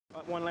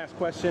One last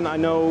question. I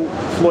know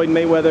Floyd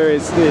Mayweather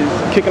is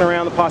kicking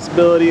around the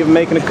possibility of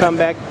making a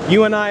comeback.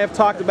 You and I have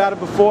talked about it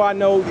before. I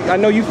know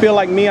you feel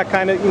like me. I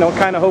kind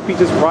of hope he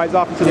just rides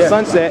off into the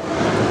sunset.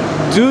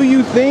 Do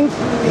you think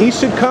he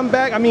should come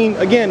back? I mean,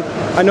 again,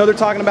 I know they're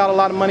talking about a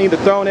lot of money.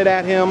 They're throwing it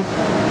at him.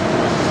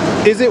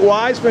 Is it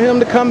wise for him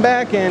to come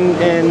back and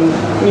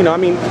I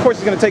mean, of course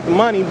he's going to take the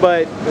money,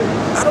 but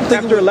I don't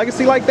think after a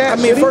legacy like that,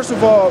 I mean, first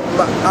of all,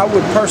 I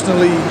would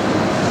personally,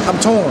 I'm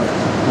torn.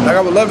 Like,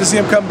 I would love to see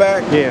him come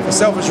back for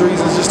selfish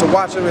reasons, just to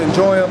watch him and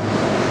enjoy him.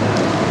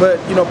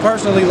 But,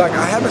 personally, like,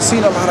 I haven't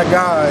seen a lot of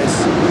guys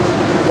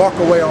walk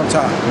away on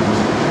top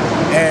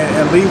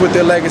and leave with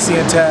their legacy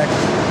intact,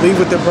 leave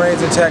with their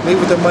brains intact, leave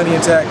with their money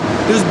intact.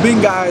 There's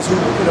been guys who,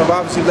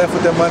 obviously left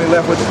with their money,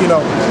 left with,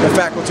 their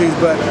faculties,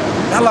 but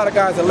not a lot of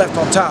guys that left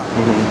on top.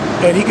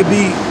 And he could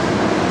be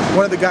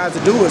one of the guys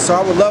to do it. So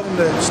I would love him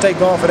to stay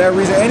gone for that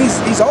reason. And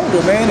he's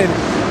older, man, and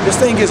this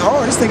thing is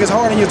hard. This thing is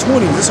hard in your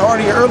 20s. It's hard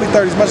in your early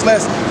 30s, much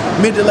less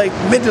mid to late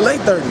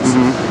 30s.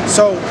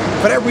 So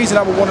for that reason,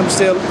 I would want him to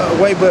stay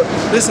away. But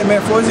listen,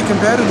 man, Floyd's a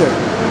competitor.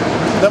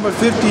 Number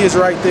 50 is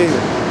right there.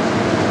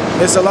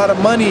 It's a lot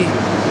of money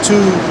to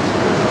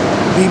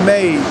be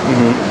made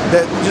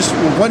that just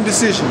with one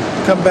decision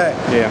come back.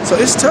 So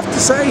it's tough to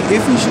say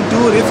if he should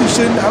do it, if he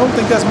shouldn't. I don't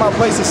think that's my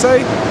place to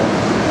say.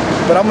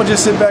 But I'm going to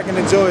just sit back and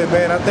enjoy it,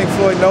 man. I think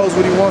Floyd knows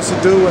what he wants to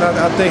do, and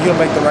I think he'll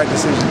make the right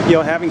decision.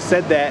 Having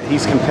said that,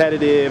 he's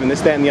competitive and this,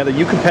 that, and the other.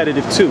 You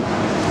competitive too.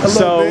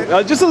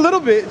 Just a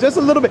little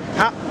bit.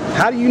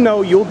 How do you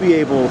know you'll be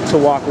able to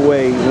walk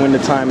away when the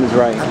time is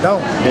right? I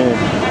don't.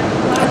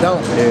 I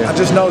don't. I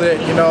just know that,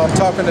 I'm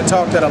talking the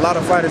talk that a lot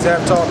of fighters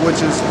have talked,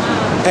 which is,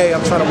 hey,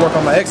 I'm trying to work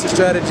on my exit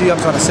strategy. I'm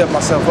trying to set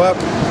myself up.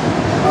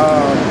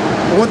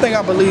 One thing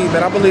I believe,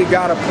 and I believe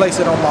God will place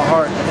it on my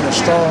heart in a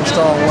strong,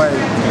 strong way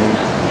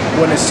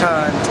when it's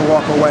time to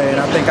walk away,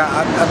 and I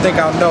think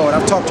I'll know it.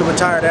 I've talked to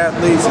retired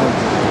athletes and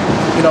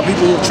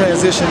people who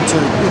transition to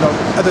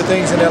other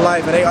things in their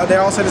life, and they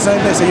all say the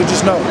same thing. So you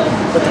just know.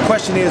 But the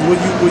question is, will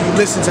you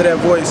listen to that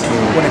voice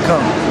when it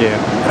comes?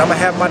 And I'm gonna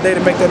have my day to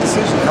make that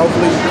decision. And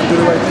hopefully, I do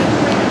the right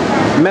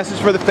thing. Message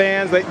for the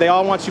fans. They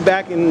all want you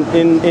back in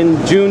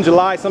June,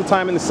 July,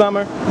 sometime in the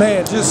summer.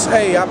 Man,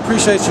 hey, I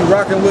appreciate you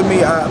rocking with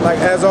me. Like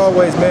as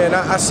always, man,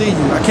 I see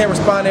you. I can't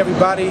respond to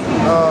everybody.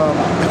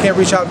 I can't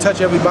reach out and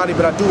touch everybody,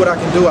 but I do what I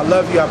can do. I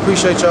love you. I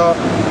appreciate y'all.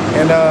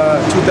 And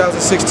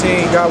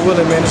 2016, God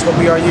willing, man, it's gonna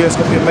be our year. It's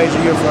gonna be a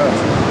major year for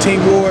us. Team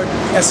Ward,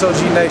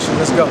 SOG Nation.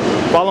 Let's go.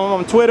 Follow him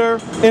on Twitter,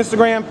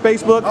 Instagram,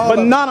 Facebook, but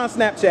not on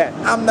Snapchat.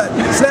 I'm not.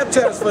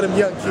 Snapchat is for them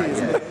young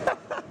kids, man.